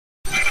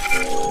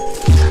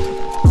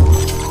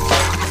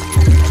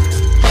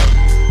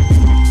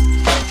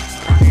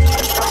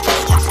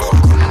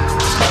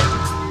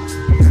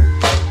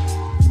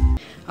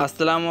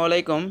আসসালামু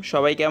আলাইকুম।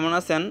 সবাই কেমন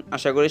আছেন?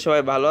 আশা করি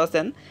সবাই ভালো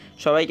আছেন।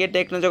 সবাইকে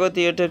টেকনোজগৎ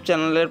ইউটিউব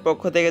চ্যানেলের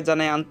পক্ষ থেকে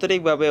জানাই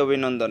আন্তরিকভাবে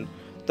অভিনন্দন।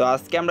 তো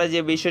আজকে আমরা যে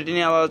বিষয়টি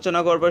নিয়ে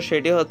আলোচনা করব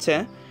সেটি হচ্ছে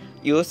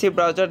ইউসি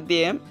ব্রাউজার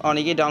দিয়ে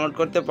অনেকেই ডাউনলোড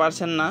করতে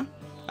পারছেন না।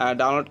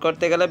 ডাউনলোড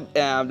করতে গেলে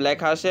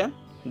লেখা আসে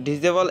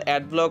ডিসেবল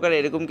অ্যাড ব্লকার,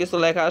 এরকম কিছু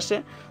লেখা আসে।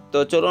 তো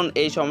চলুন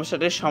এই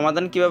সমস্যাটির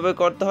সমাধান কিভাবে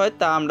করতে হয়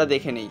তা আমরা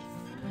দেখে নিই।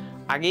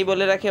 আগেই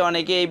বলে রাখি,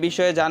 অনেকে এই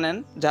বিষয়ে জানেন,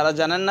 যারা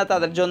জানেন না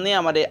তাদের জন্যই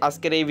আমার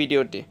আজকের এই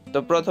ভিডিওটি। তো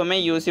প্রথমে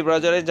ইউসি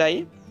ব্রাউজারে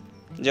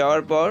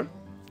যাওয়ার পর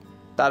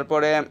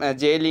তারপরে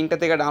যে লিঙ্কটা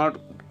থেকে ডাউনলোড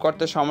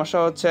করতে সমস্যা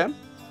হচ্ছে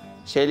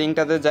সেই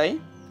লিঙ্কটাতে যাই।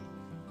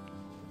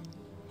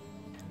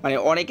 মানে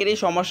অনেকেরই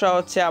সমস্যা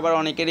হচ্ছে, আবার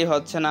অনেকেরই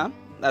হচ্ছে না।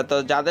 তো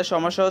যাদের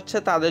সমস্যা হচ্ছে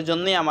তাদের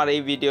জন্যই আমার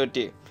এই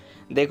ভিডিওটি।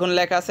 দেখুন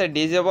লেখা আছে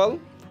disable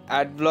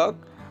add block,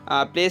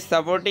 please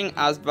supporting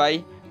us by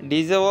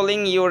ডিসেবলিং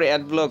your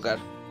add blocker.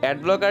 Add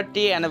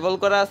ব্লকারটি enable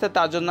করা আছে,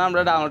 তার জন্য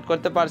আমরা ডাউনলোড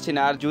করতে পারছি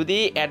না। আর যদি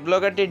অ্যাড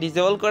ব্লকারটি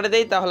ডিসেবল করে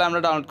দেই তাহলে আমরা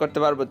ডাউনলোড করতে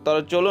পারবো। তো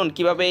চলুন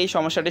কীভাবে এই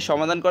সমস্যাটি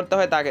সমাধান করতে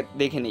হয় তাকে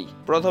দেখে নিই।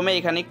 প্রথমে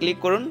এখানে ক্লিক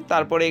করুন,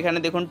 তারপরে এখানে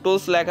দেখুন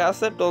টুলস লেখা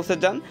আছে, টুলসে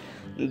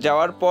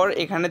যাওয়ার পর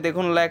এখানে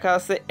দেখুন লেখা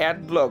আছে অ্যাড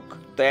ব্লক।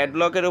 তো অ্যাড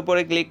ব্লকের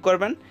উপরে ক্লিক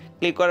করবেন।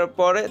 ক্লিক করার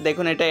পরে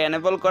দেখুন এটা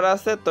এনেবল করা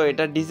আছে, তো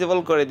এটা ডিসেবল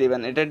করে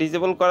দিবেন। এটা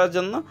ডিসেবল করার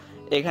জন্য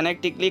এখানে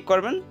একটি ক্লিক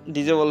করবেন,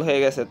 ডিসেবল হয়ে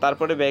গেছে।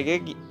 তারপরে ব্যাগে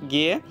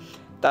গিয়ে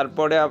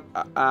তারপরে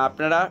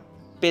আপনারা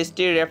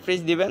পেজটি রেফ্রেশ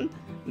দিবেন।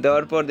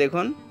 দেওয়ার পর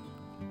দেখুন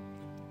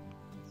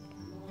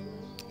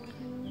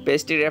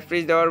পেজটি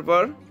রেফ্রেশ দেওয়ার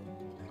পর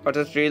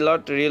অর্থাৎ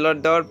রিলোড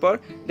দেওয়ার পর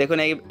দেখুন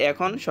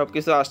এখন সব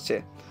কিছু আসছে।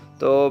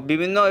 তো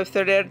বিভিন্ন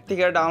ওয়েবসাইটের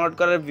থেকে ডাউনলোড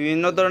করার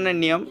বিভিন্ন ধরনের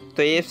নিয়ম। তো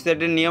এই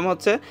ওয়েবসাইটের নিয়ম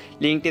হচ্ছে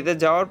লিঙ্কটিতে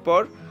যাওয়ার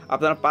পর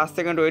আপনার 5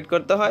 সেকেন্ড ওয়েট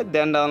করতে হয়,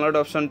 দেন ডাউনলোড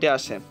অপশনটি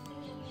আসে।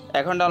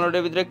 এখন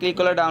ডাউনলোডের ভিতরে ক্লিক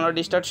করলে ডাউনলোড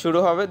স্টার্ট শুরু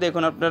হবে।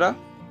 দেখুন আপনারা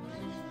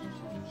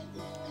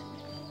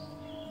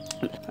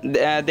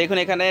দেখুন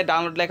এখানে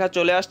ডাউনলোড লেখা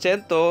চলে আসছে।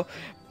 তো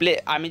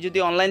আমি যদি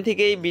অনলাইন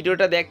থেকে এই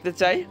ভিডিওটা দেখতে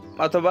চাই,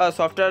 অথবা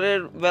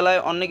সফটওয়্যারের বেলায়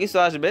অন্য কিছু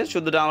আসবে,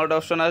 শুধু ডাউনলোড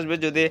অপশন আসবে।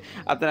 যদি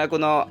আপনারা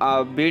কোনো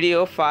ভিডিও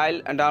ফাইল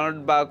ডাউনলোড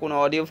বা কোনো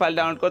অডিও ফাইল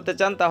ডাউনলোড করতে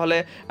চান তাহলে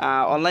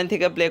অনলাইন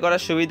থেকে প্লে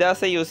করার সুবিধা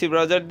আছে ইউসি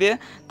ব্রাউজার দিয়ে।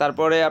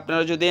 তারপরে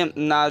আপনারা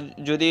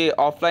যদি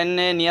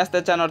অফলাইনে নিয়ে আসতে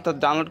চান অর্থাৎ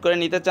ডাউনলোড করে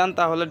নিতে চান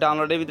তাহলে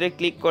ডাউনলোডের ভিতরে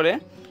ক্লিক করে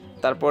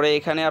তারপরে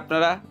এখানে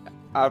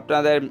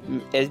আপনাদের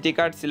এসডি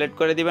কার্ড সিলেক্ট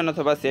করে দিবেন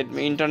অথবা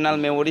ইন্টারনাল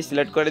মেমোরি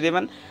সিলেক্ট করে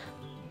দিবেন।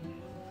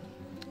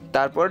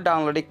 তারপর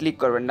ডাউনলোডে ক্লিক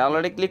করবেন।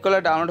 ডাউনলোডে ক্লিক করলে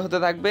ডাউনলোড হতে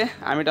থাকবে।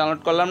 আমি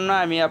ডাউনলোড করলাম না,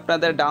 আমি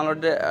আপনাদের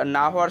ডাউনলোড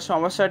না হওয়ার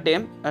সমস্যাটি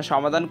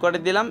সমাধান করে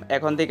দিলাম।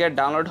 এখন থেকে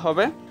ডাউনলোড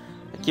হবে।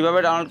 কিভাবে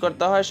ডাউনলোড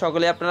করতে হয়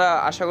সকলে আপনারা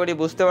আশা করি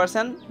বুঝতে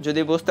পারছেন।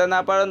 যদি বুঝতে না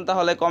পারেন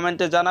তাহলে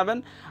কমেন্টে জানাবেন।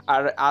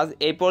 আর আজ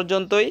এই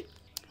পর্যন্তই।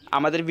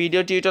 আমাদের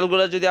ভিডিও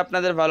টিউটোরিয়ালগুলো যদি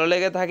আপনাদের ভালো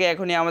লেগে থাকে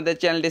এখনই আমাদের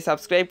চ্যানেলটি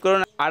সাবস্ক্রাইব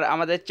করুন, আর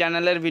আমাদের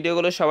চ্যানেলের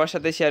ভিডিওগুলো সবার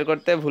সাথে শেয়ার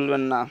করতে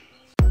ভুলবেন না।